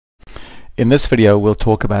In this video we'll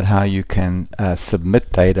talk about how you can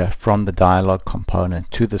submit data from the Dialog component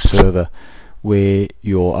to the server where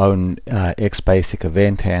your own Xbasic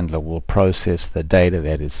event handler will process the data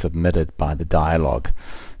that is submitted by the Dialog.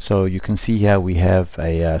 So you can see here we have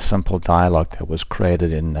a simple dialog that was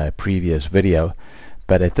created in a previous video,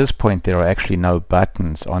 but at this point there are actually no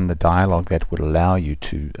buttons on the dialog that would allow you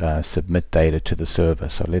to submit data to the server.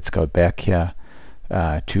 So let's go back here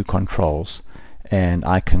to controls, and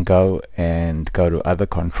I can go to other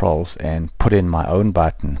controls and put in my own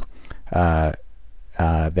button that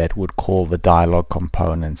would call the Dialog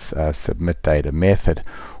Component's submit data method,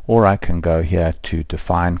 or I can go here to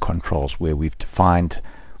define controls where we've predefined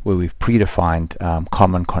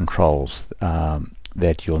common controls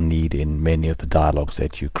that you'll need in many of the dialogues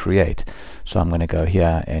that you create. So I'm going to go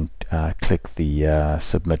here and click the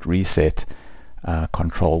submit reset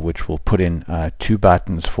control, which will put in two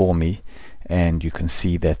buttons for me, and you can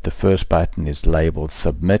see that the first button is labeled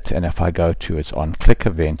submit, and if I go to its on click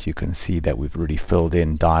event you can see that we've already filled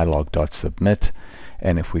in dialog.submit,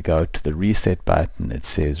 and if we go to the reset button it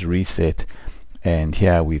says reset, and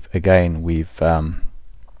here we've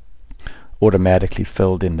automatically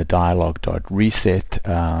filled in the dialog.reset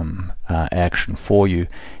action for you.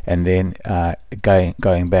 And then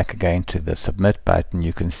going back again to the submit button,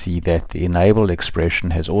 you can see that the enable expression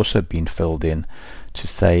has also been filled in to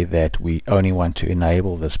say that we only want to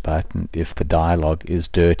enable this button if the dialog is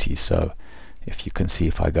dirty. So if you can see,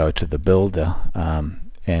 if I go to the builder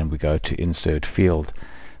and we go to insert field,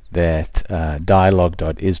 that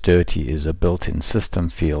dialog.isDirty is a built-in system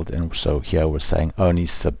field, and so here we're saying only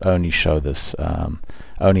show this,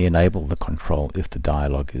 only enable the control if the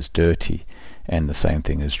dialog is dirty, and the same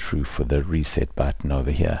thing is true for the reset button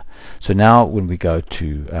over here. So now when we go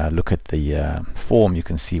to look at the form, you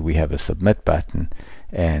can see we have a submit button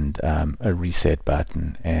and a reset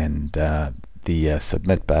button, and the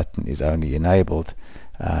submit button is only enabled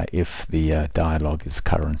if the dialog is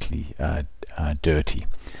currently dirty.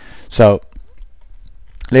 So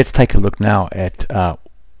let's take a look now at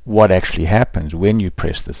what actually happens when you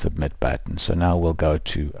press the submit button. So now we'll go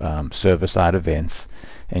to server-side events,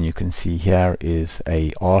 and you can see here is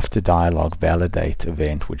a AfterDialogValidate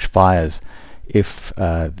event which fires if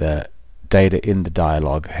the data in the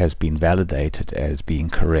dialog has been validated as being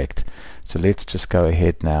correct. So let's just go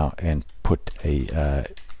ahead now and put a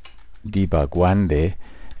debug 1 there,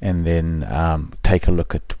 and then take a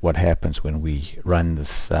look at what happens when we run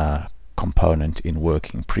this component in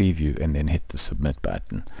working preview and then hit the submit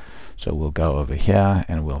button. So we'll go over here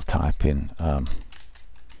and we'll type in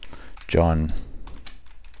John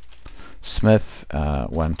Smith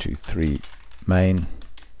 123 Main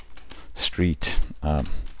Street,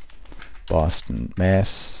 Boston,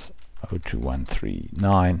 Mass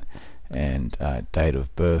 02139, and date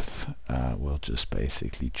of birth, we'll just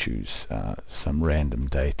basically choose some random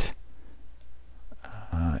date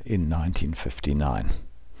in 1959,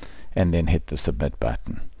 and then hit the submit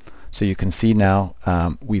button. So you can see now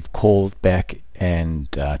we've called back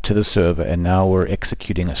and to the server, and now we're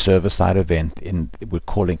executing a server-side event.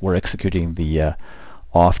 We're executing the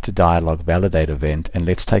AfterDialogValidate event, and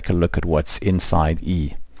let's take a look at what's inside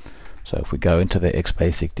E. So if we go into the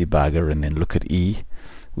Xbasic debugger and then look at E,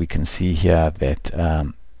 we can see here that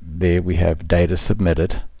there we have data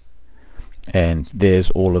submitted, and there's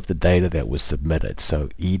all of the data that was submitted. So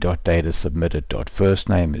e.data submitted .first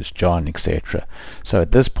name is John, etc. So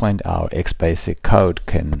at this point our Xbasic code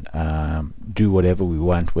can do whatever we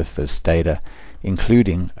want with this data,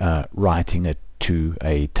 including writing it to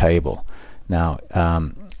a table. Now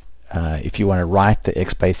if you want to write the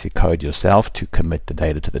Xbasic code yourself to commit the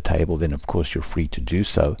data to the table, then of course you're free to do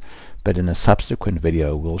so, but in a subsequent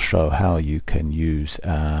video we'll show how you can use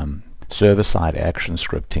server-side action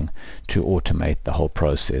scripting to automate the whole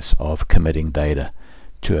process of committing data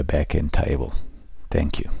to a backend table.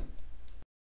 Thank you.